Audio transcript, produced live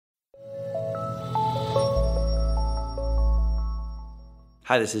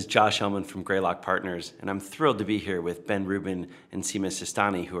Hi, this is Josh Hellman from Greylock Partners, and I'm thrilled to be here with Ben Rubin and Sima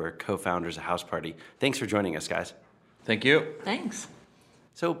Sistani, who are co-founders of Houseparty. Thanks for joining us, guys. Thank you. Thanks.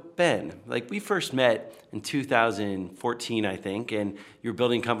 So, Ben, we first met in 2014, I think, and you were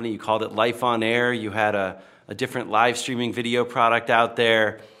building a company. You called it Life on Air. You had a different live streaming video product out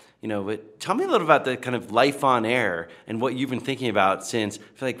there. But tell me a little about the kind of Life on Air and what you've been thinking about since,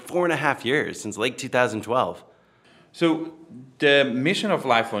 for 4.5 years, since late 2012. So the mission of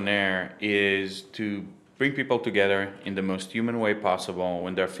Life on Air is to bring people together in the most human way possible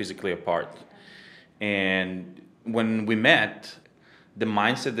when they're physically apart. And when we met, the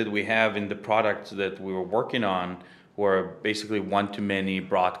mindset that we have in the products that we were working on were basically one-to-many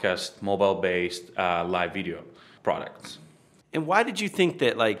broadcast, mobile-based live video products. And why did you think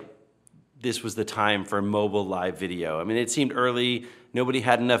that this was the time for mobile live video? I mean, it seemed early, nobody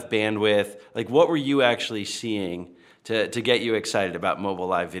had enough bandwidth. What were you actually seeing to get you excited about mobile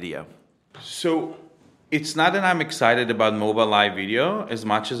live video? So it's not that I'm excited about mobile live video as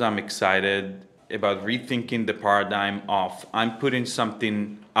much as I'm excited about rethinking the paradigm of I'm putting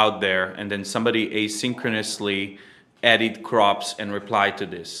something out there and then somebody asynchronously edit, crops, and reply to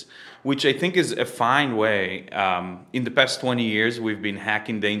this, which I think is a fine way. In the past 20 years, we've been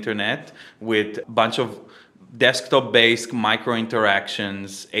hacking the internet with a bunch of desktop-based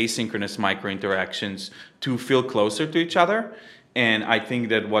micro-interactions, asynchronous micro-interactions to feel closer to each other. And I think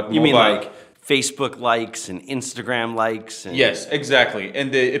that what you mean Facebook likes and Instagram likes? Yes, exactly.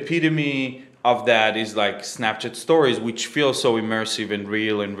 And the epitome of that is Snapchat stories, which feel so immersive and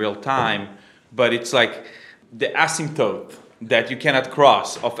real in real time, but it's the asymptote that you cannot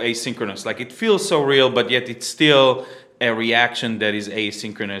cross of asynchronous. It feels so real, but yet it's still a reaction that is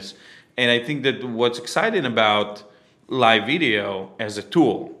asynchronous. And I think that what's exciting about live video as a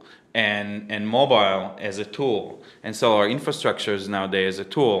tool and mobile as a tool, and so our infrastructures nowadays as a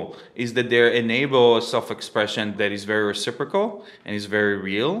tool, is that they enable a self-expression that is very reciprocal and is very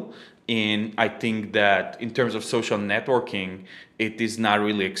real. And I think that in terms of social networking, it is not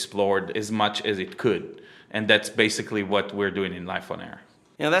really explored as much as it could. And that's basically what we're doing in Life on Air.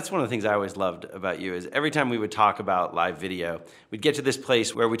 That's one of the things I always loved about you is every time we would talk about live video, we'd get to this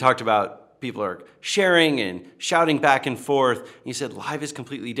place where we talked about people are sharing and shouting back and forth. And you said live is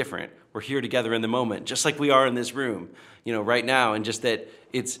completely different. We're here together in the moment, just like we are in this room, right now. And just that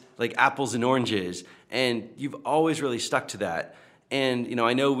it's like apples and oranges. And you've always really stuck to that. And,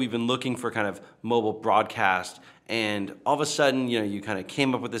 I know we've been looking for kind of mobile broadcast, and all of a sudden, you kind of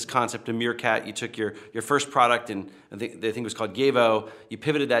came up with this concept of Meerkat. You took your first product, and I think it was called Gavo. You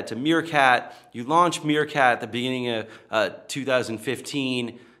pivoted that to Meerkat. You launched Meerkat at the beginning of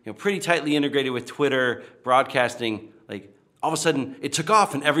 2015, pretty tightly integrated with Twitter, broadcasting. All of a sudden, it took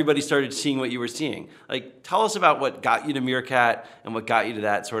off, and everybody started seeing what you were seeing. Tell us about what got you to Meerkat and what got you to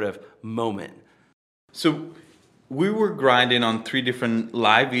that sort of moment. So we were grinding on 3 different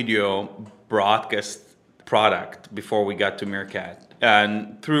live video broadcast product before we got to Meerkat.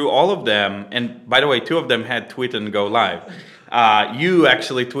 And through all of them, and by the way, 2 of them had tweet and go live. You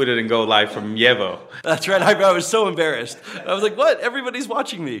actually tweeted and go live from Yevo. That's right. I was so embarrassed. I was like, what? Everybody's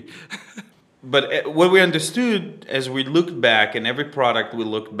watching me. But what we understood as we looked back, and every product we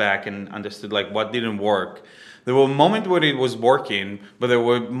looked back and understood what didn't work. There were moments where it was working, but there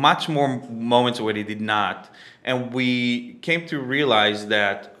were much more moments where it did not. And we came to realize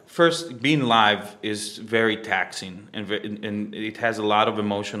that first, being live is very taxing and it has a lot of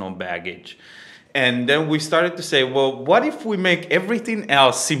emotional baggage. And then we started to say, well, what if we make everything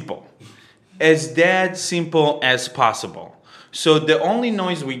else simple? As that simple as possible. So the only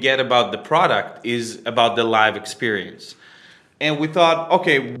noise we get about the product is about the live experience. And we thought,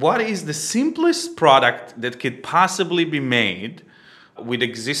 okay, what is the simplest product that could possibly be made with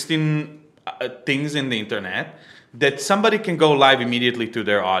existing things in the internet that somebody can go live immediately to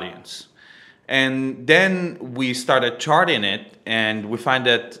their audience? And then we started charting it, and we find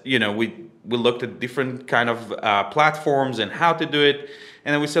that, we looked at different kind of platforms and how to do it.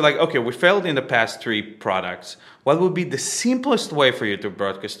 And then we said okay, we failed in the past 3 products. What would be the simplest way for you to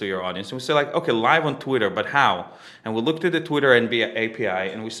broadcast to your audience? And we said okay, live on Twitter, but how? And we looked at the Twitter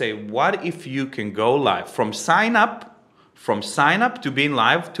API, and we say, what if you can go live from sign up to being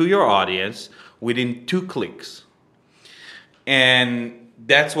live to your audience within 2 clicks? And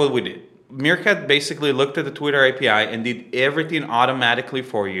that's what we did. Meerkat basically looked at the Twitter API and did everything automatically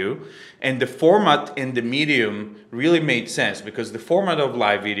for you. And the format and the medium really made sense because the format of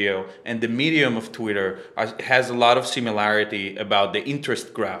live video and the medium of Twitter has a lot of similarity about the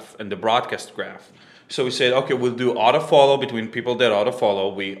interest graph and the broadcast graph. So we said, okay, we'll do auto follow between people that auto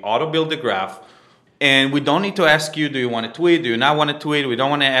follow. We auto build the graph. And we don't need to ask you, do you want to tweet? Do you not want to tweet? We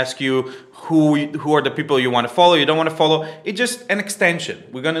don't want to ask you who are the people you want to follow, you don't want to follow. It's just an extension.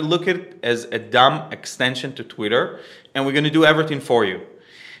 We're going to look at it as a dumb extension to Twitter, and we're going to do everything for you.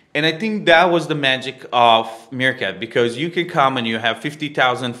 And I think that was the magic of Meerkat, because you can come and you have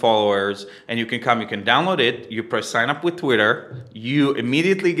 50,000 followers, and you can download it, you press sign up with Twitter, you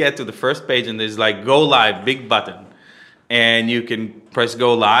immediately get to the first page, and there's like go live, big button. And you can press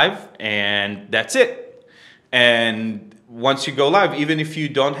go live, and that's it. And once you go live, even if you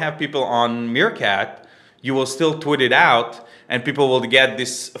don't have people on Meerkat, you will still tweet it out, and people will get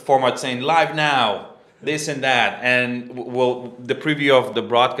this format saying live now, this and that, and the preview of the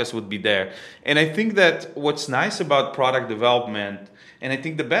broadcast would be there. And I think that what's nice about product development, and I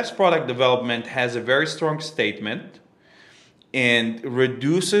think the best product development has a very strong statement and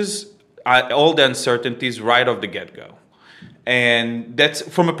reduces all the uncertainties right off the get-go. And that's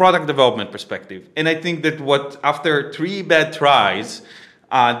from a product development perspective. And I think that after 3 bad tries,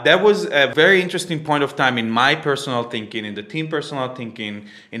 that was a very interesting point of time in my personal thinking, in the team personal thinking,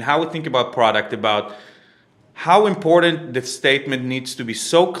 in how we think about product, about how important the statement needs to be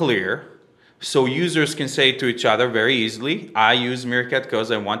so clear so users can say to each other very easily, I use Meerkat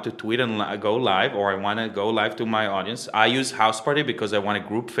because I want to tweet and go live, or I want to go live to my audience. I use Houseparty because I want to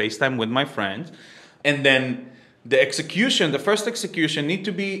group FaceTime with my friends. And then the first execution need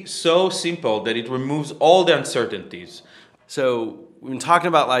to be so simple that it removes all the uncertainties. So we've been talking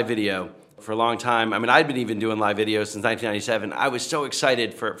about live video for a long time. I mean, I'd been even doing live video since 1997. I was so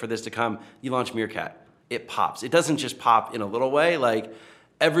excited for this to come. You launch Meerkat. It pops. It doesn't just pop in a little way. Like,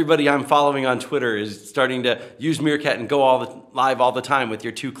 everybody I'm following on Twitter is starting to use Meerkat and go live all the time with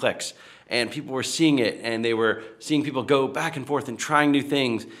your 2 clicks. And people were seeing it, and they were seeing people go back and forth and trying new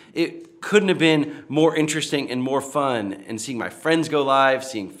things. It couldn't have been more interesting and more fun. And seeing my friends go live,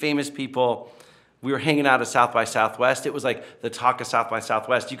 seeing famous people. We were hanging out at South by Southwest. It was like the talk of South by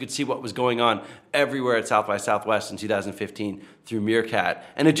Southwest. You could see what was going on everywhere at South by Southwest in 2015 through Meerkat.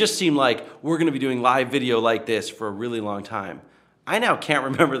 And it just seemed like we're going to be doing live video like this for a really long time. I now can't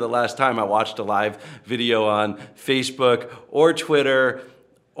remember the last time I watched a live video on Facebook or Twitter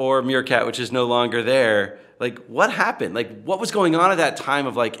or Meerkat, which is no longer there. Like, what happened? Like, what was going on at that time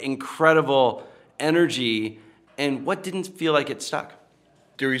of like incredible energy, and what didn't feel like it stuck?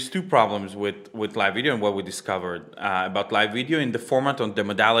 There is 2 problems with live video and what we discovered about live video in the format on the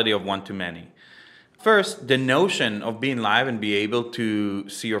modality of one-to-many. First, the notion of being live and be able to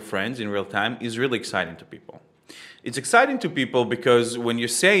see your friends in real time is really exciting to people. It's exciting to people because when you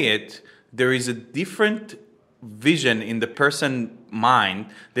say it, there is a different vision in the person's mind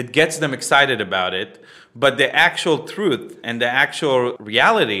that gets them excited about it. But the actual truth and the actual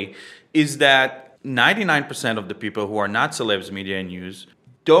reality is that 99% of the people who are not celebs, media, and news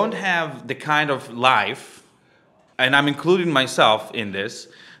don't have the kind of life, and I'm including myself in this,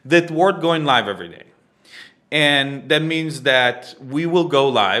 that worth going live every day. And that means that we will go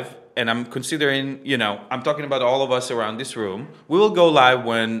live, and I'm considering, I'm talking about all of us around this room. We will go live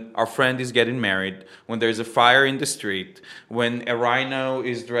when our friend is getting married, when there's a fire in the street, when a rhino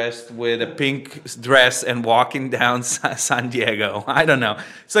is dressed with a pink dress and walking down San Diego. I don't know.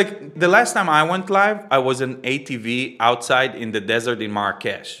 It's like the last time I went live, I was an ATV outside in the desert in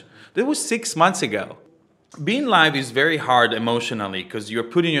Marrakesh. That was 6 months ago. Being live is very hard emotionally because you're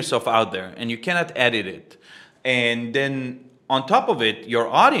putting yourself out there and you cannot edit it. And then on top of it, your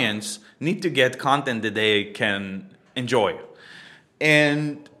audience need to get content that they can enjoy.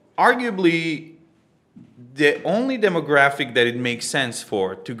 And arguably, the only demographic that it makes sense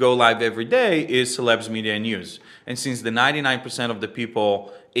for to go live every day is celebs, media, and news. And since the 99% of the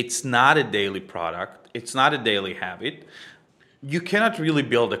people, it's not a daily product, it's not a daily habit, you cannot really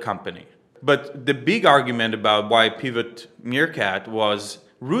build a company. But the big argument about why pivot Meerkat was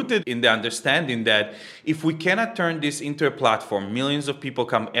rooted in the understanding that if we cannot turn this into a platform, millions of people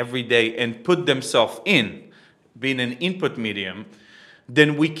come every day and put themselves in, being an input medium,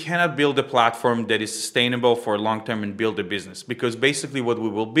 then we cannot build a platform that is sustainable for long term and build a business. Because basically what we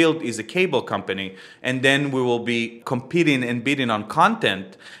will build is a cable company, and then we will be competing and bidding on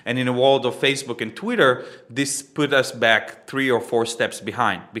content. And in a world of Facebook and Twitter, this put us back 3 or 4 steps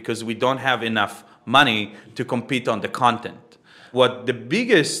behind because we don't have enough money to compete on the content. What the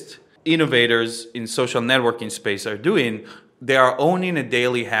biggest innovators in social networking space are doing, they are owning a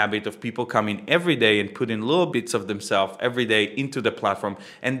daily habit of people coming every day and putting little bits of themselves every day into the platform.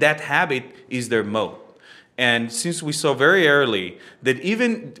 And that habit is their moat. And since we saw very early that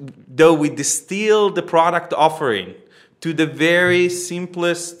even though we distilled the product offering to the very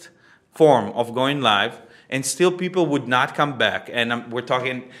simplest form of going live, and still people would not come back. And we're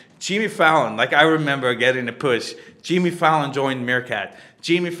talking Jimmy Fallon. Like, I remember getting a push. Jimmy Fallon joined Meerkat.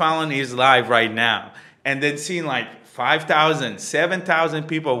 Jimmy Fallon is live right now. And then seeing like 5,000, 7,000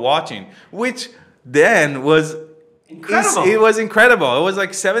 people watching, which then was incredible. It was incredible. It was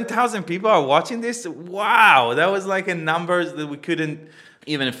like 7,000 people are watching this. Wow, that was like a numbers that we couldn't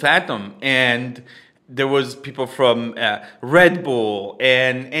even fathom. And there was people from Red Bull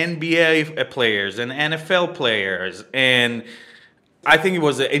and NBA players and NFL players. And I think it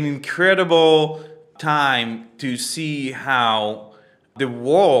was an incredible time to see how the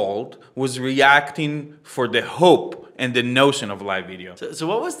world was reacting for the hope and the notion of live video. So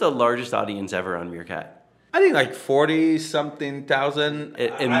what was the largest audience ever on Meerkat? I think like 40-something thousand.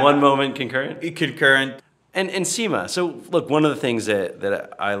 In one moment concurrent? Concurrent. And Sima, so look, one of the things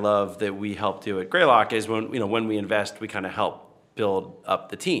that I love that we help do at Greylock is when we invest, we kind of help build up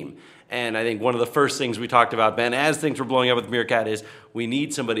the team. And I think one of the first things we talked about, Ben, as things were blowing up with Meerkat, is we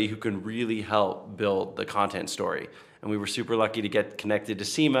need somebody who can really help build the content story. And we were super lucky to get connected to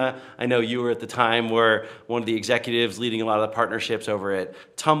Sima. I know you were at the time were one of the executives leading a lot of the partnerships over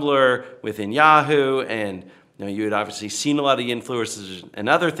at Tumblr within Yahoo, and you had obviously seen a lot of the influencers and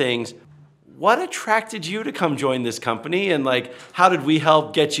other things. What attracted you to come join this company, and like how did we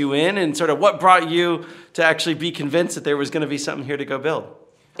help get you in, and sort of what brought you to actually be convinced that there was going to be something here to go build?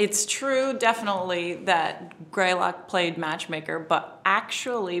 It's true, definitely, that Greylock played matchmaker, but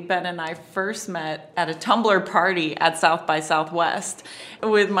actually Ben and I first met at a Tumblr party at South by Southwest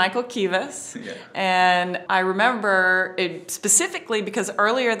with Michael Kivas. Yeah. And I remember it specifically because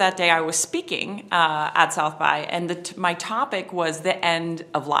earlier that day I was speaking at South by, and my topic was the end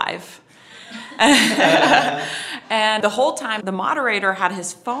of live. And the whole time the moderator had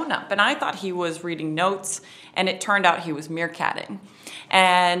his phone up, and I thought he was reading notes, and it turned out he was meerkatting.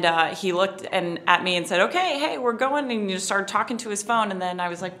 And he looked at me and said, okay, hey, we're going, and he just started talking to his phone. And then I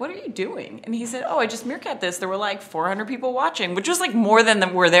was like, what are you doing? And he said, oh, I just meerkat this. There were like 400 people watching, which was like more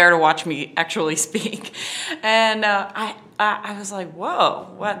than were there to watch me actually speak. And I was like, whoa,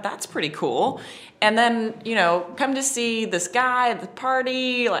 that's pretty cool. And then, come to see this guy at the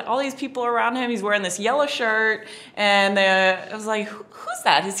party, like all these people around him. He's wearing this yellow shirt. And I was like, who's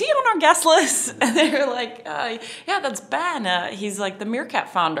that? Is he on our guest list? And they were like, yeah, that's Ben. He's like the Meerkat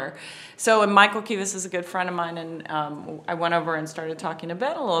founder. So, and Michael Kivas is a good friend of mine. And I went over and started talking to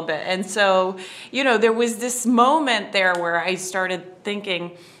Ben a little bit. And so, there was this moment there where I started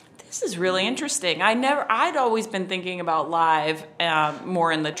thinking, this is really interesting. I'd always been thinking about live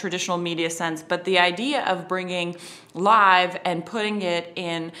more in the traditional media sense, but the idea of bringing live and putting it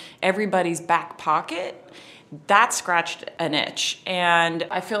in everybody's back pocket, that scratched an itch. And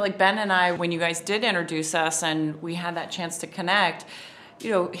I feel like Ben and I, when you guys did introduce us and we had that chance to connect,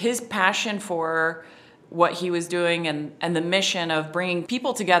 his passion for what he was doing and the mission of bringing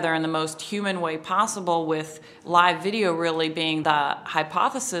people together in the most human way possible, with live video really being the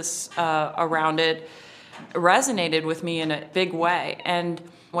hypothesis around it, resonated with me in a big way. And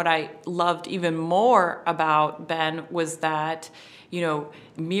what I loved even more about Ben was that,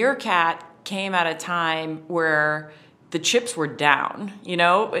 Meerkat came at a time where the chips were down.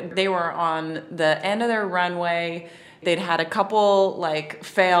 They were on the end of their runway. They'd had a couple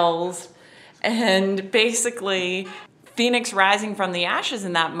fails. And basically, Phoenix rising from the ashes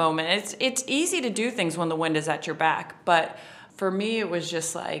in that moment. It's easy to do things when the wind is at your back. But for me, it was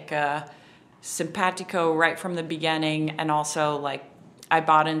just simpatico right from the beginning. And also, I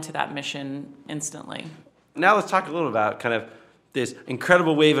bought into that mission instantly. Now let's talk a little about kind of this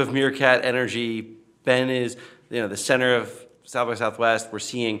incredible wave of Meerkat energy. Ben is, the center of South by Southwest. We're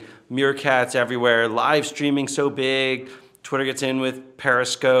seeing Meerkats everywhere. Live streaming so big. Twitter gets in with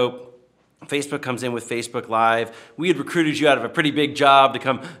Periscope. Facebook comes in with Facebook Live. We had recruited you out of a pretty big job to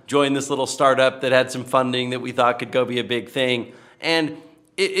come join this little startup that had some funding that we thought could go be a big thing. And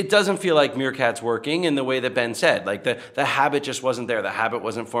it doesn't feel like Meerkat's working in the way that Ben said. The habit just wasn't there. The habit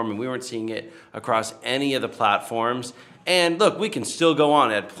wasn't forming. We weren't seeing it across any of the platforms. And look, we can still go on.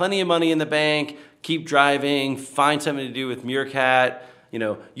 Had plenty of money in the bank, keep driving, find something to do with Meerkat.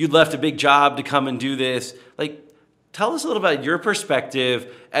 You'd left a big job to come and do this. Tell us a little about your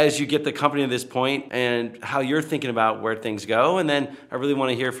perspective as you get the company to this point and how you're thinking about where things go. And then I really want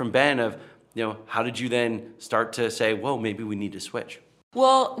to hear from Ben of, how did you then start to say, whoa, maybe we need to switch?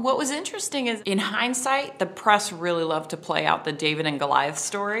 Well, what was interesting is, in hindsight, the press really loved to play out the David and Goliath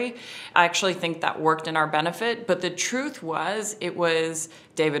story. I actually think that worked in our benefit, but the truth was, it was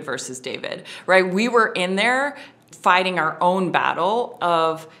David versus David, right? We were in there fighting our own battle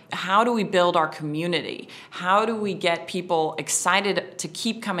of how do we build our community? How do we get people excited to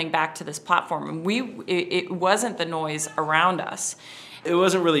keep coming back to this platform? And it wasn't the noise around us. It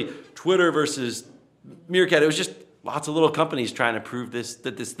wasn't really Twitter versus Meerkat. It was just lots of little companies trying to prove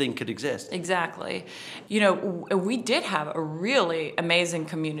that this thing could exist. Exactly. We did have a really amazing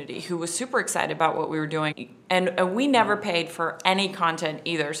community who was super excited about what we were doing. And we never paid for any content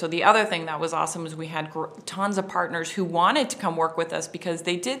either. So the other thing that was awesome was we had tons of partners who wanted to come work with us because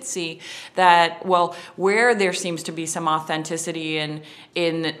they did see that, well, where there seems to be some authenticity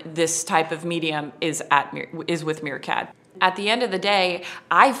in this type of medium is with Meerkat. At the end of the day,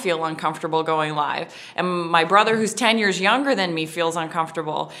 I feel uncomfortable going live. And my brother, who's 10 years younger than me, feels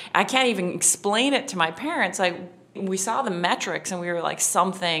uncomfortable. I can't even explain it to my parents. Like, we saw the metrics and we were like,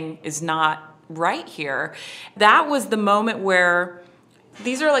 something is not right here. That was the moment where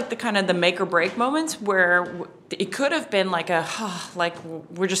these are like the kind of the make or break moments where it could have been like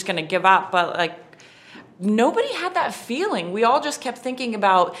we're just going to give up. But like, nobody had that feeling. We all just kept thinking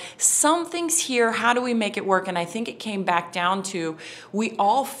about something's here. How do we make it work? And I think it came back down to we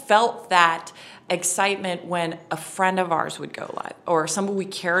all felt that excitement when a friend of ours would go live or somebody we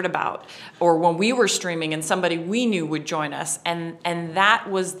cared about, or when we were streaming and somebody we knew would join us. And that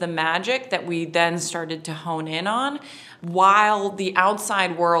was the magic that we then started to hone in on while the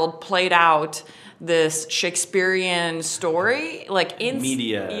outside world played out this Shakespearean story, like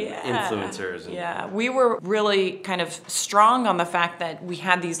media influencers. Yeah, we were really kind of strong on the fact that we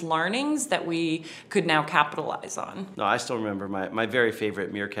had these learnings that we could now capitalize on. No, I still remember my very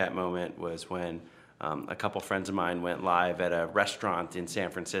favorite Meerkat moment was when a couple friends of mine went live at a restaurant in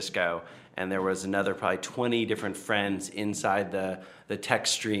San Francisco, and there was another probably 20 different friends inside the tech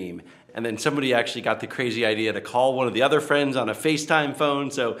stream. And then somebody actually got the crazy idea to call one of the other friends on a FaceTime phone.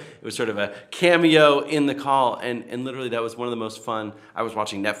 So it was sort of a cameo in the call. And literally that was one of the most fun. I was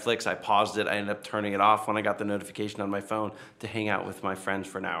watching Netflix. I paused it. I ended up turning it off when I got the notification on my phone to hang out with my friends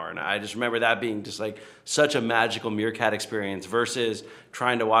for an hour. And I just remember that being just like such a magical Meerkat experience versus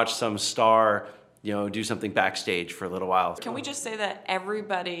trying to watch some star do something backstage for a little while. Can we just say that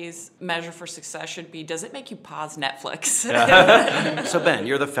everybody's measure for success should be, does it make you pause Netflix? Yeah. So Ben,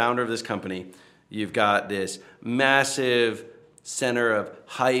 you're the founder of this company. You've got this massive center of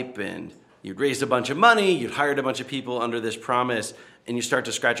hype, and you'd raised a bunch of money, you'd hired a bunch of people under this promise, and you start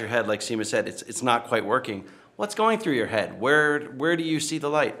to scratch your head, like Sima said, it's not quite working. What's going through your head? Where do you see the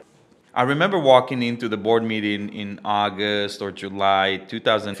light? I remember walking into the board meeting in August or July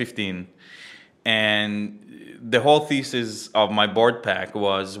 2015. And the whole thesis of my board pack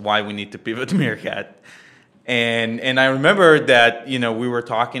was why we need to pivot Meerkat. And I remember that, we were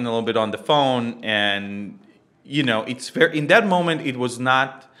talking a little bit on the phone, and, it's very, in that moment, it was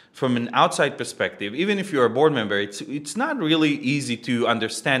not from an outside perspective. Even if you're a board member, it's not really easy to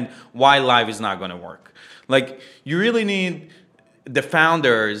understand why live is not going to work. Like, you really need the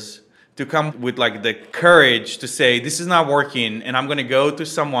founders to come with like the courage to say, this is not working, and I'm going to go to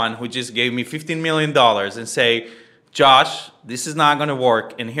someone who just gave me $15 million and say, Josh, this is not going to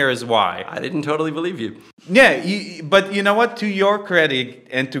work, and here is why. I didn't totally believe you. Yeah, but you know what? To your credit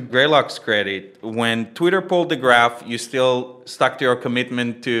and to Greylock's credit, when Twitter pulled the graph, you still stuck to your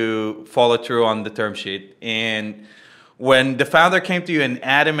commitment to follow through on the term sheet. And when the founder came to you and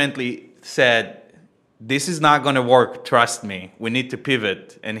adamantly said, this is not going to work, trust me, we need to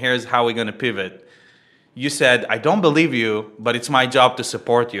pivot, and here's how we're going to pivot. You said, I don't believe you, but it's my job to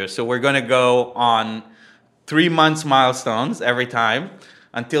support you. So we're going to go on 3 months milestones every time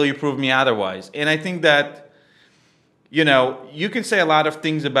until you prove me otherwise. And I think that, you can say a lot of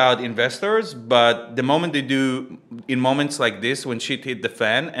things about investors, but the moment they do, in moments like this, when shit hit the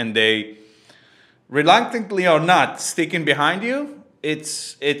fan, and they reluctantly or not sticking behind you,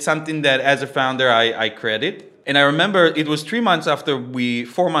 it's something that as a founder I credit. And I remember it was 4 months after we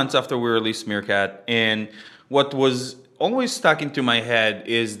released Meerkat, and what was always stuck into my head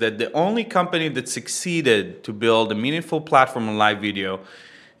is that the only company that succeeded to build a meaningful platform on live video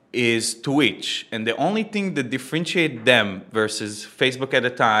is Twitch. And the only thing that differentiated them versus Facebook at the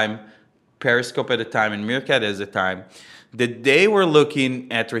time, Periscope at the time, and Meerkat at the time, that they were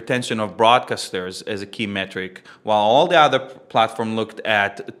looking at retention of broadcasters as a key metric, while all the other platforms looked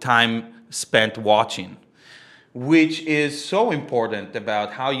at time spent watching, which is so important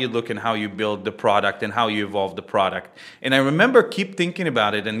about how you look and how you build the product and how you evolve the product. And I remember keep thinking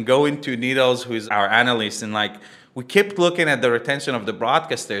about it and going to Needles, who's our analyst, and like, we kept looking at the retention of the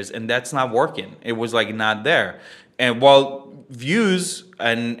broadcasters, and that's not working. It was like not there. And while views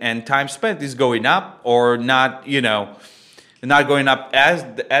and time spent is going up, or not, not going up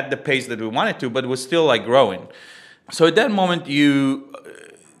at the pace that we wanted to, but it was still like growing. So at that moment,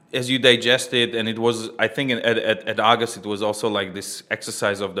 as you digest it, and it was, I think at August, it was also like this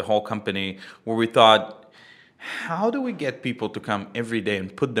exercise of the whole company where we thought, how do we get people to come every day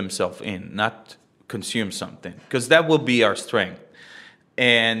and put themselves in, not consume something? Because that will be our strength.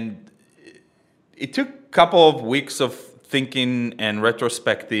 And it took a couple of weeks of thinking and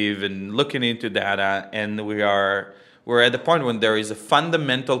retrospective and looking into data, and we're at the point when there is a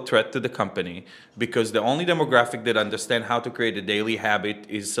fundamental threat to the company because the only demographic that understand how to create a daily habit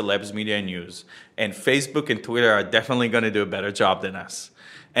is celebs, media, and news. And Facebook and Twitter are definitely going to do a better job than us.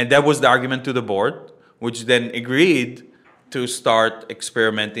 And that was the argument to the board, which then agreed to start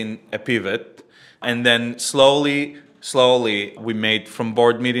experimenting a pivot. And then slowly, we made from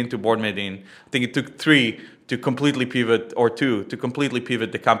board meeting to board meeting. I think it took 3 to completely pivot, or 2 to completely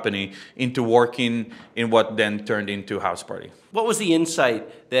pivot the company into working in what then turned into Houseparty. What was the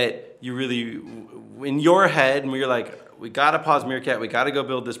insight that you really, in your head, and you're like, we got to pause Meerkat, we got to go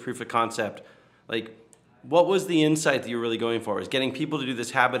build this proof of concept. Like, what was the insight that you were really going for? Was getting people to do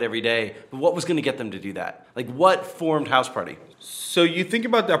this habit every day, but what was going to get them to do that? Like, what formed Houseparty? So you think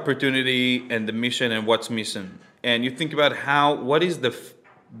about the opportunity and the mission and what's missing. And you think about what is the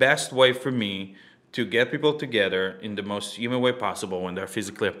best way for me to get people together in the most human way possible when they're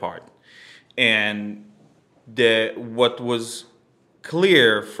physically apart. And what was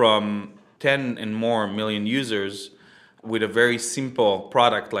clear from 10 and more million users with a very simple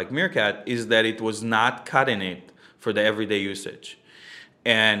product like Meerkat is that it was not cutting it for the everyday usage.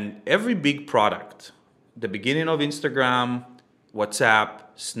 And every big product, the beginning of Instagram, WhatsApp,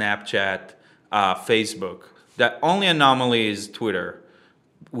 Snapchat, Facebook, the only anomaly is Twitter,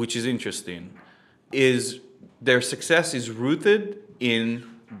 which is interesting, is their success is rooted in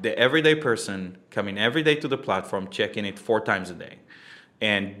the everyday person coming every day to the platform, checking it 4 times a day,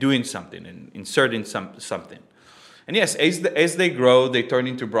 and doing something and inserting something. And yes, as they grow, they turn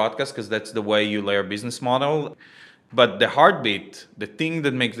into broadcast because that's the way you layer business model. But the heartbeat, the thing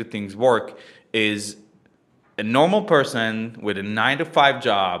that makes the things work, is a normal person with a 9-to-5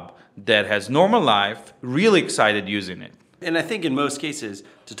 job that has normal life, really excited using it. And I think in most cases,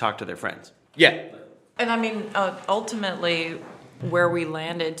 to talk to their friends. Yeah. And I mean, ultimately, where we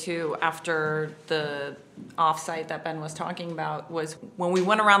landed to after the offsite that Ben was talking about was when we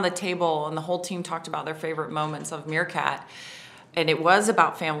went around the table and the whole team talked about their favorite moments of Meerkat, and it was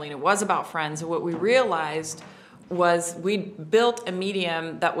about family and it was about friends. And what we realized was we'd built a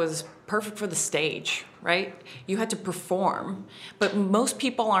medium that was perfect for the stage, right? You had to perform, but most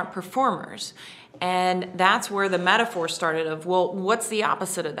people aren't performers. And that's where the metaphor started of, well, what's the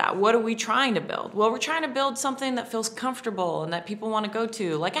opposite of that? What are we trying to build? Well, we're trying to build something that feels comfortable and that people want to go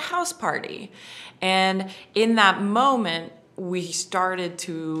to, like a house party. And in that moment, we started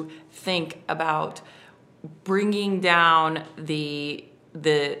to think about bringing down the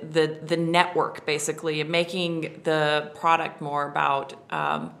network, basically, and making the product more about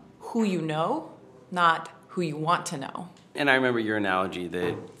who you know, not who you want to know. And I remember your analogy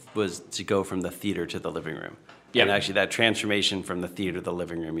that was to go from the theater to the living room. Yeah. And actually that transformation from the theater to the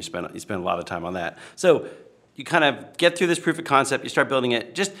living room, you spent a lot of time on that. So you kind of get through this proof of concept, you start building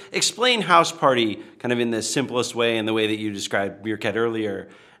it. Just explain Houseparty kind of in the simplest way, in the way that you described Meerkat earlier.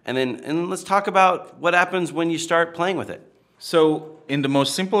 And let's talk about what happens when you start playing with it. So in the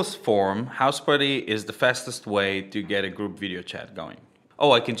most simplest form, Houseparty is the fastest way to get a group video chat going.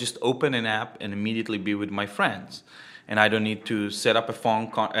 Oh, I can just open an app and immediately be with my friends. And I don't need to set up a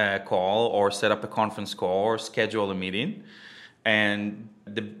phone call or set up a conference call or schedule a meeting. And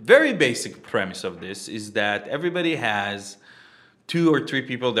the very basic premise of this is that everybody has 2 or 3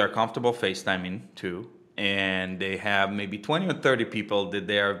 people they're comfortable FaceTiming to, and they have maybe 20 or 30 people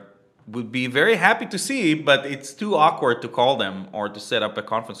that would be very happy to see, but it's too awkward to call them or to set up a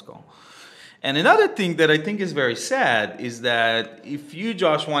conference call. And another thing that I think is very sad is that if you,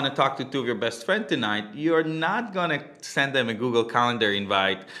 Josh, want to talk to 2 of your best friends tonight, you're not going to send them a Google Calendar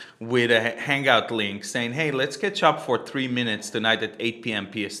invite with a Hangout link saying, hey, let's catch up for 3 minutes tonight at 8 p.m.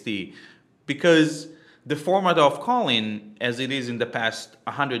 PST. Because the format of calling, as it is in the past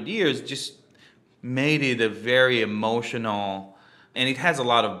 100 years, just made it a very emotional, and it has a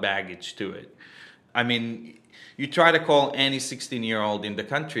lot of baggage to it. I mean, you try to call any 16-year-old in the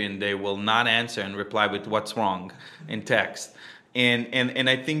country and they will not answer and reply with what's wrong in text. And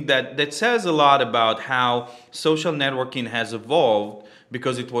I think that says a lot about how social networking has evolved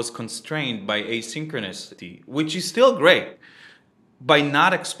because it was constrained by asynchronicity, which is still great. By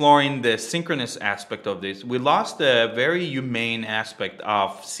not exploring the synchronous aspect of this, we lost a very humane aspect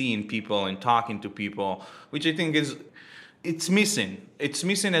of seeing people and talking to people, which I think is it's missing. It's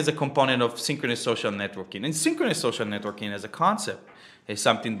missing as a component of synchronous social networking. And synchronous social networking as a concept is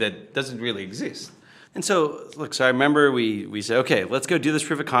something that doesn't really exist. And so, look, so I remember we said, okay, let's go do this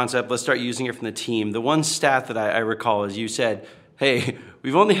proof of concept. Let's start using it from the team. The one stat that I recall is you said, hey,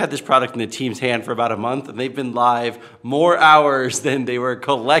 we've only had this product in the team's hand for about a month, and they've been live more hours than they were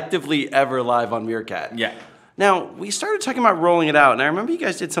collectively ever live on Meerkat. Yeah. Now, we started talking about rolling it out, and I remember you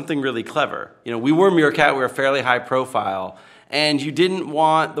guys did something really clever. You know, we were Meerkat, we were fairly high profile, and you didn't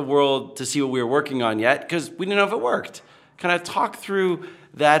want the world to see what we were working on yet because we didn't know if it worked. Kind of talk through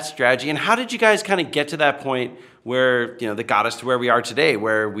that strategy, and how did you guys kind of get to that point where, you know, that got us to where we are today,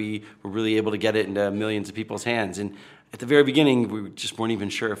 where we were really able to get it into millions of people's hands? And at the very beginning, we just weren't even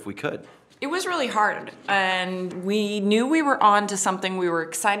sure if we could. It was really hard, and we knew we were on to something. We were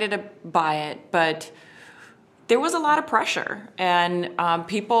excited to buy it, but there was a lot of pressure. And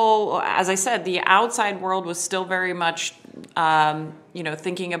people, as I said, the outside world was still very much,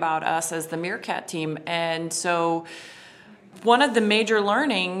 thinking about us as the Meerkat team. And so one of the major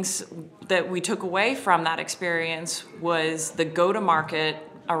learnings that we took away from that experience was the go-to-market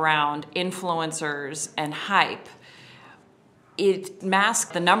around influencers and hype. It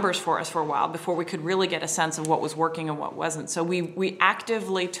masked the numbers for us for a while before we could really get a sense of what was working and what wasn't. So we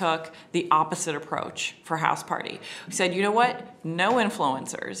actively took the opposite approach for Houseparty. We said, you know what? No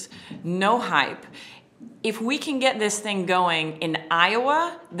influencers, no hype. If we can get this thing going in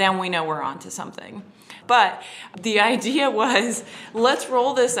Iowa, then we know we're onto something. But the idea was, let's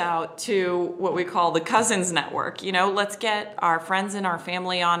roll this out to what we call the cousins network. You know, let's get our friends and our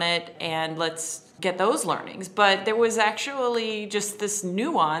family on it, and let's get those learnings. But there was actually just this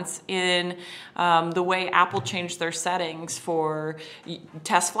nuance in the way Apple changed their settings for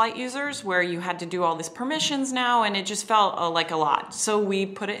test flight users, where you had to do all these permissions now, and it just felt like a lot. So we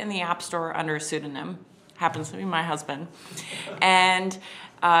put it in the App Store under a pseudonym. Happens to be my husband. And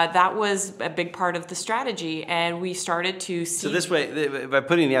that was a big part of the strategy, and we started to see... So this way, by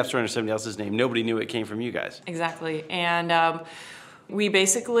putting the App Store under somebody else's name, nobody knew it came from you guys. Exactly. And we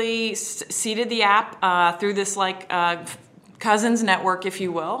basically seeded the app through this cousins network, if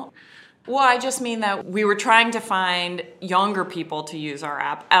you will. Well, I just mean that we were trying to find younger people to use our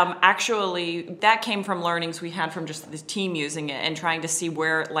app. Actually, that came from learnings we had from just the team using it and trying to see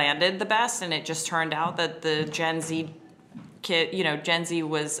where it landed the best, and it just turned out that the Gen Z Gen Z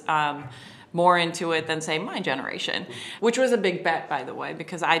was more into it than, say, my generation, which was a big bet, by the way,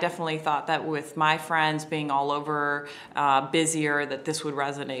 because I definitely thought that with my friends being all over busier, that this would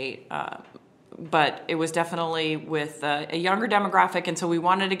resonate. But it was definitely with a younger demographic, and so we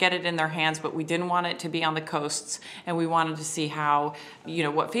wanted to get it in their hands, but we didn't want it to be on the coasts, and we wanted to see how,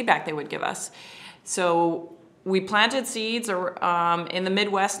 what feedback they would give us. So we planted seeds in the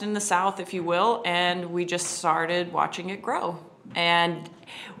Midwest and the South, if you will, and we just started watching it grow. And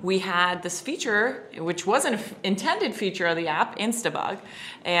we had this feature, which wasn't an intended feature of the app, Instabug,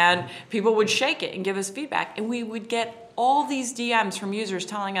 and people would shake it and give us feedback, and we would get all these DMs from users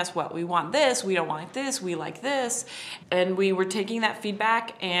telling us, what, we want this, we don't want this, we like this, and we were taking that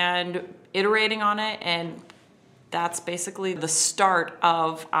feedback and iterating on it, and that's basically the start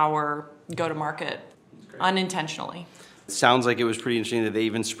of our go-to-market unintentionally. It sounds like it was pretty interesting that they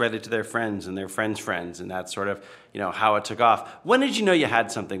even spread it to their friends and their friends' friends, and that's sort of, how it took off. When did you know you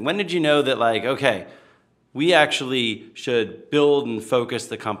had something? When did you know that, okay, we actually should build and focus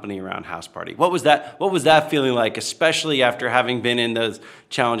the company around Houseparty? What was that feeling like, especially after having been in those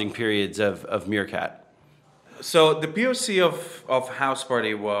challenging periods of Meerkat? So the POC of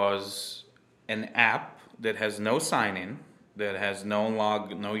Houseparty was an app that has no sign-in, that has no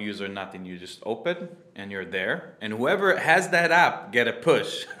log, no user, nothing. You just open and you're there. And whoever has that app get a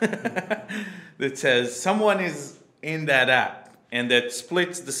push that says someone is in that app. And that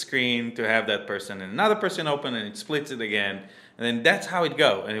splits the screen to have that person and another person open, and it splits it again. And then that's how it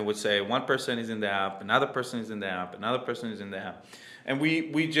go. And it would say one person is in the app, another person is in the app, another person is in the app. And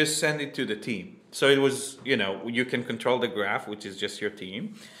we just send it to the team. So it was, you can control the graph, which is just your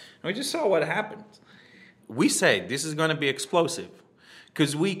team. And we just saw what happened. We say this is going to be explosive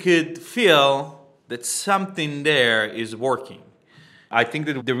because we could feel that something there is working. I think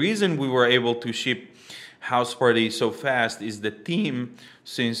that the reason we were able to ship Houseparty so fast is the team,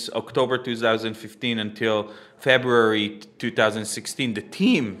 since October 2015 until February 2016, the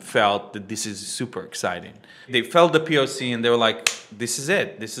team felt that this is super exciting. They felt the POC and they were like, this is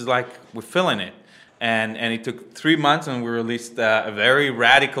it. This is we're feeling it. And it took 3 months, and we released a very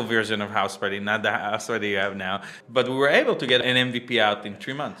radical version of Houseparty, not the Houseparty you have now. But we were able to get an MVP out in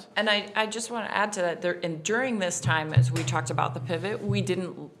 3 months. And I just want to add to that, during this time, as we talked about the pivot, we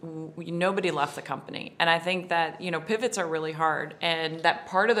didn't, nobody left the company. And I think that, pivots are really hard. And that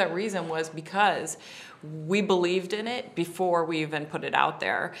part of that reason was because we believed in it before we even put it out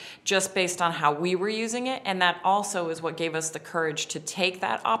there, just based on how we were using it. And that also is what gave us the courage to take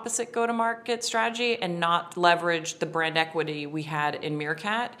that opposite go-to-market strategy and not leverage the brand equity we had in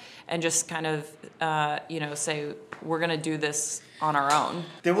Meerkat and just kind of, say, we're going to do this on our own.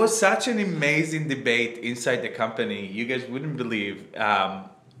 There was such an amazing debate inside the company. You guys wouldn't believe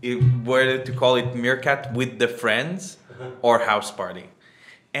whether to call it Meerkat with the Friends or Houseparty.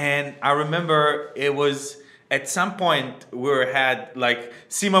 And I remember it was at some point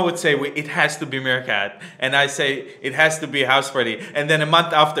Sima would say, it has to be Meerkat. And I say, it has to be Houseparty. And then a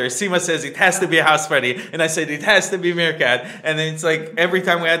month after, Sima says, it has to be Houseparty. And I said, it has to be Meerkat. And then it's like, every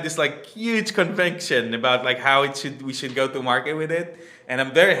time we had this huge conviction about how we should go to market with it. And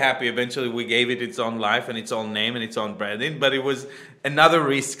I'm very happy eventually we gave it its own life and its own name and its own branding. But it was another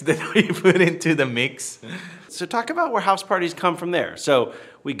risk that we put into the mix. So talk about where house parties come from there. So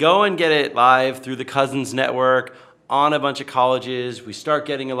we go and get it live through the Cousins Network on a bunch of colleges. We start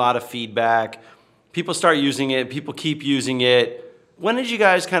getting a lot of feedback. People start using it. People keep using it. When did you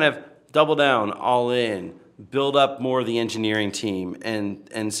guys kind of double down, all in, build up more of the engineering team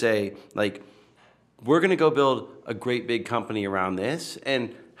and say, we're going to go build a great big company around this?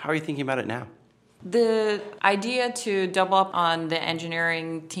 And how are you thinking about it now? The idea to double up on the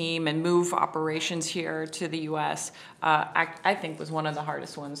engineering team and move operations here to the U.S., I think was one of the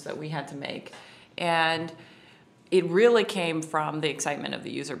hardest ones that we had to make. And it really came from the excitement of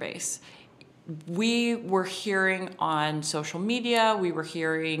the user base. We were hearing on social media, we were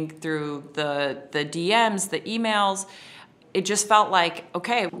hearing through the DMs, the emails. It just felt like,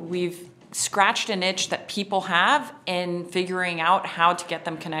 okay, we've scratched an itch that people have in figuring out how to get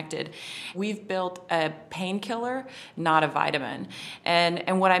them connected. We've built a painkiller, not a vitamin.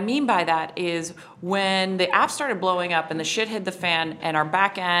 And what I mean by that is when the app started blowing up and the shit hit the fan and our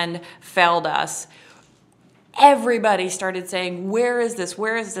back end failed us, everybody started saying, where is this?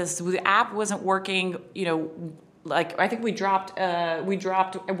 Where is this? The app wasn't working, I think we dropped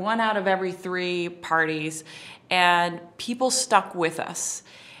 1 out of every 3 parties, and people stuck with us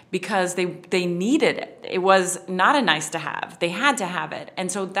because they needed it. It was not a nice to have. They had to have it. And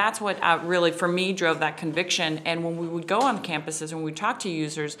so that's what really, for me, drove that conviction. And when we would go on campuses and we would talk to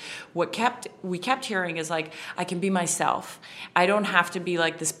users, we kept hearing is I can be myself. I don't have to be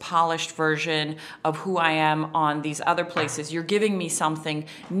this polished version of who I am on these other places. You're giving me something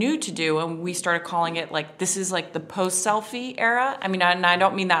new to do. And we started calling it this is the post-selfie era. I mean, and I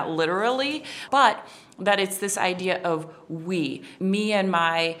don't mean that literally, but that it's this idea of me and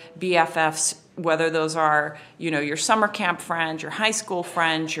my BFFs, whether those are, your summer camp friends, your high school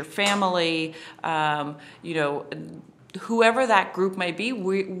friends, your family, whoever that group may be,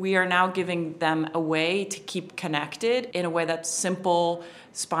 we are now giving them a way to keep connected in a way that's simple,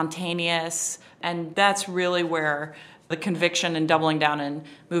 spontaneous, and that's really where the conviction and doubling down and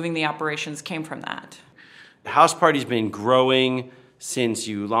moving the operations came from that. Houseparty's been growing since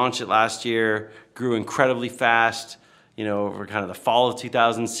you launched it last year, grew incredibly fast, over kind of the fall of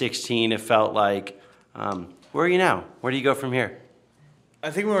 2016, it felt like. Where are you now? Where do you go from here? I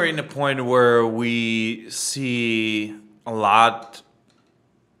think we're in a point where we see a lot,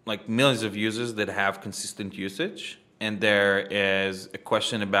 millions of users that have consistent usage, and there is a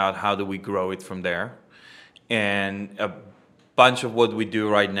question about how do we grow it from there. And a bunch of what we do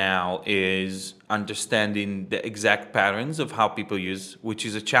right now is understanding the exact patterns of how people use, which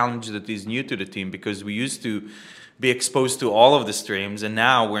is a challenge that is new to the team because we used to be exposed to all of the streams, and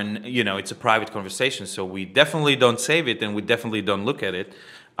now it's a private conversation, so we definitely don't save it and we definitely don't look at it.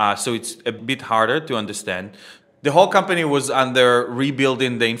 So it's a bit harder to understand. The whole company was under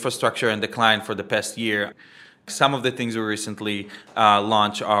rebuilding the infrastructure and the client for the past year. Some of the things we recently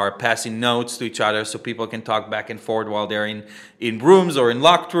launched are passing notes to each other so people can talk back and forth while they're in rooms or in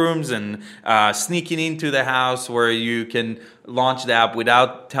locked rooms, and sneaking into the house where you can launch the app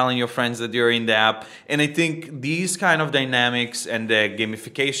without telling your friends that you're in the app. And I think these kind of dynamics and the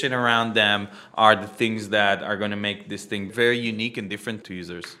gamification around them are the things that are going to make this thing very unique and different to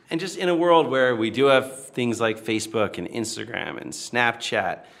users. And just in a world where we do have things like Facebook and Instagram and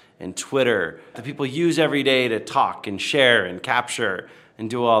Snapchat and Twitter that people use every day to talk and share and capture and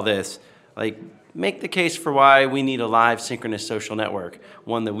do all this, make the case for why we need a live synchronous social network,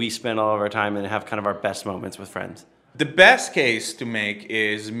 one that we spend all of our time and have kind of our best moments with friends. The best case to make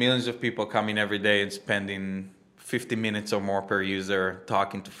is millions of people coming every day and spending 50 minutes or more per user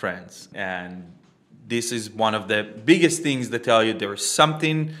talking to friends. And this is one of the biggest things that tell you there is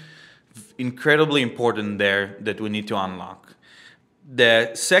something incredibly important there that we need to unlock.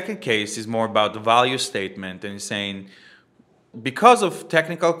 The second case is more about the value statement and saying, because of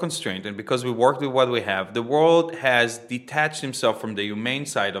technical constraint and because we work with what we have, the world has detached himself from the humane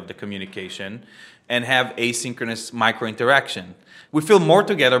side of the communication and have asynchronous micro-interaction. We feel more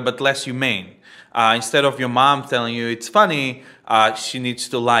together but less humane. Instead of your mom telling you it's funny, she needs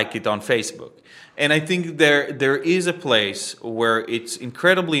to like it on Facebook. And I think there is a place where it's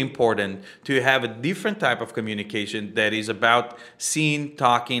incredibly important to have a different type of communication that is about seeing,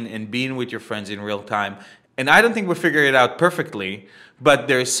 talking, and being with your friends in real time. And I don't think we figured it out perfectly, but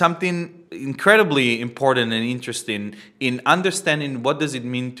there is something incredibly important and interesting in understanding what does it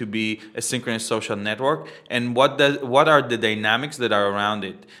mean to be a synchronous social network and what are the dynamics that are around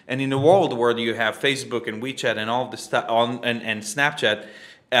it. And in a world where you have Facebook and WeChat and all of the stuff and Snapchat,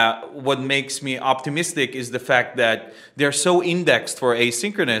 what makes me optimistic is the fact that they're so indexed for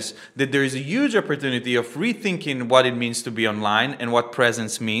asynchronous that there is a huge opportunity of rethinking what it means to be online and what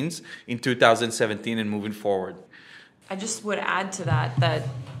presence means in 2017 and moving forward. I just would add to that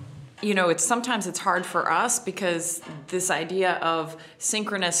sometimes it's hard for us because this idea of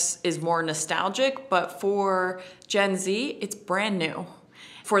synchronous is more nostalgic, but for Gen Z, it's brand new.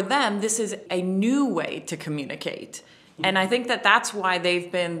 For them, this is a new way to communicate. And I think that's why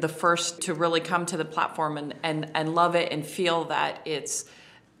they've been the first to really come to the platform and love it and feel that it's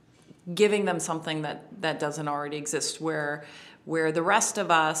giving them something that doesn't already exist, where the rest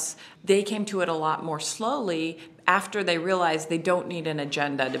of us, they came to it a lot more slowly after they realized they don't need an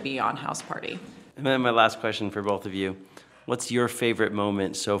agenda to be on Houseparty. And then my last question for both of you. What's your favorite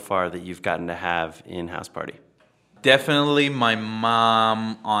moment so far that you've gotten to have in Houseparty? Definitely my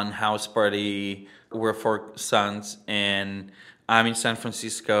mom on Houseparty. We're 4 sons, and I'm in San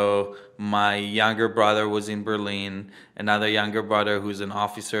Francisco. My younger brother was in Berlin. Another younger brother who's an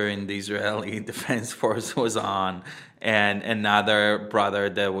officer in the Israeli Defense Force was on. And another brother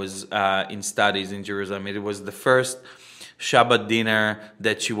that was in studies in Jerusalem. It was the first Shabbat dinner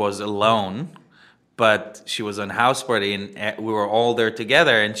that she was alone, but she was on Houseparty, and we were all there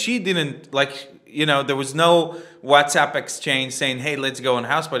together. And she didn't, there was no WhatsApp exchange saying, hey, let's go on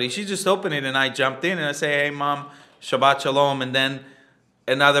Houseparty. She just opened it and I jumped in and I say, hey, Mom, Shabbat Shalom. And then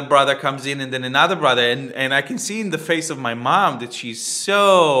another brother comes in and then another brother. And I can see in the face of my mom that she's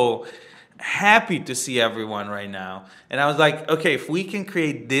so happy to see everyone right now. And I was like, okay, if we can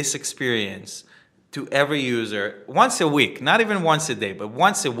create this experience to every user once a week, not even once a day, but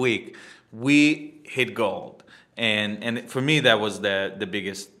once a week, we hit gold. And for me, that was the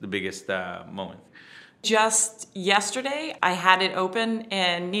biggest moment. Just yesterday, I had it open,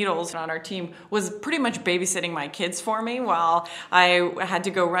 and Needles on our team was pretty much babysitting my kids for me while I had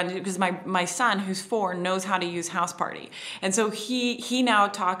to go run, because my son, who's 4, knows how to use Houseparty. And so he now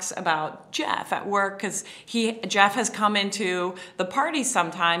talks about Jeff at work, because Jeff has come into the party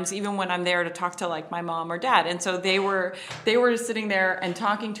sometimes, even when I'm there to talk to like my mom or dad. And so they were sitting there and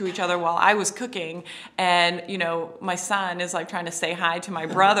talking to each other while I was cooking. And, my son is like trying to say hi to my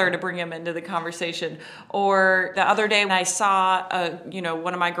brother to bring him into the conversation. Or the other day when I saw,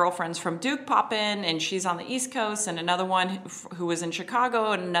 one of my girlfriends from Duke pop in, and she's on the East Coast, and another one who was in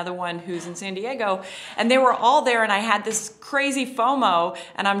Chicago, and another one who's in San Diego, and they were all there, and I had this crazy FOMO,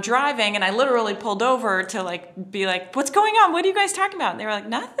 and I'm driving, and I literally pulled over to be like, what's going on? What are you guys talking about? And they were like,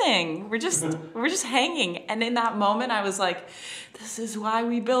 nothing. We're just hanging. And in that moment, I was like, this is why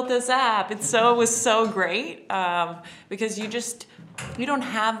we built this app. It was so great because you don't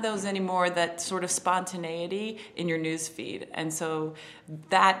have those anymore, that sort of spontaneity in your news feed. And so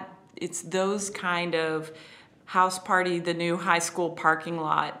it's those kind of Houseparty, the new high school parking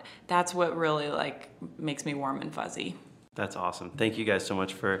lot, that's what really makes me warm and fuzzy. That's awesome. Thank you guys so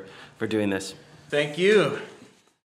much for doing this. Thank you.